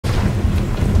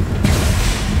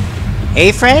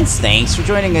Hey friends, thanks for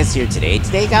joining us here today.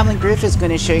 Today Goblin Griff is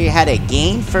going to show you how to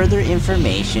gain further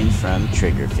information from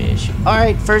Triggerfish.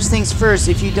 Alright, first things first,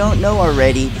 if you don't know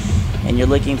already and you're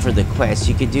looking for the quest,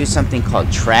 you could do something called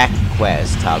track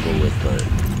quest, toggle with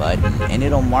the button, and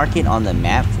it'll mark it on the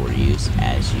map for you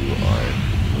as you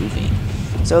are moving.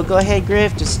 So go ahead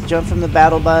Griff, just jump from the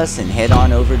battle bus and head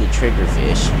on over to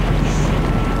Triggerfish.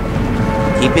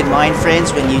 Keep in mind,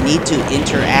 friends, when you need to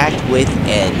interact with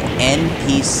an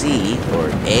NPC or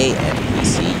a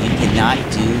NPC, you cannot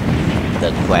do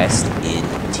the quest in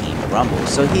Team Rumble.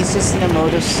 So he's just in a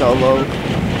mode of solo.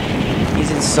 He's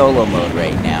in solo mode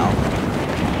right now.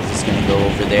 He's just going to go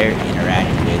over there, interact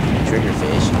with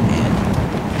Triggerfish,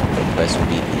 and the quest will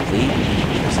be complete.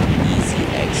 There's some easy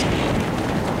XP.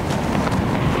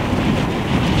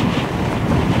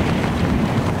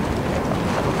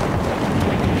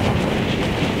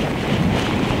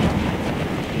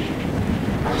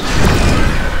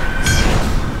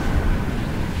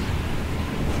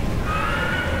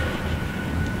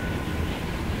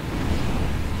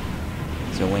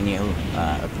 So when you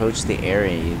approach the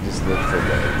area, you just look for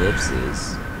the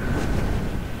ellipses.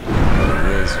 There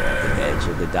it is, at the edge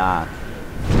of the dock.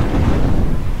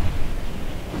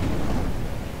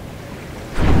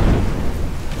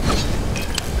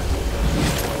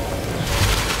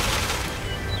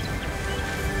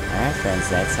 Alright friends,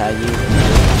 that's how you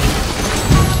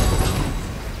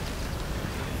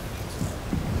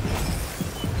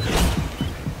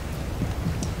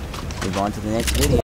move on to the next video.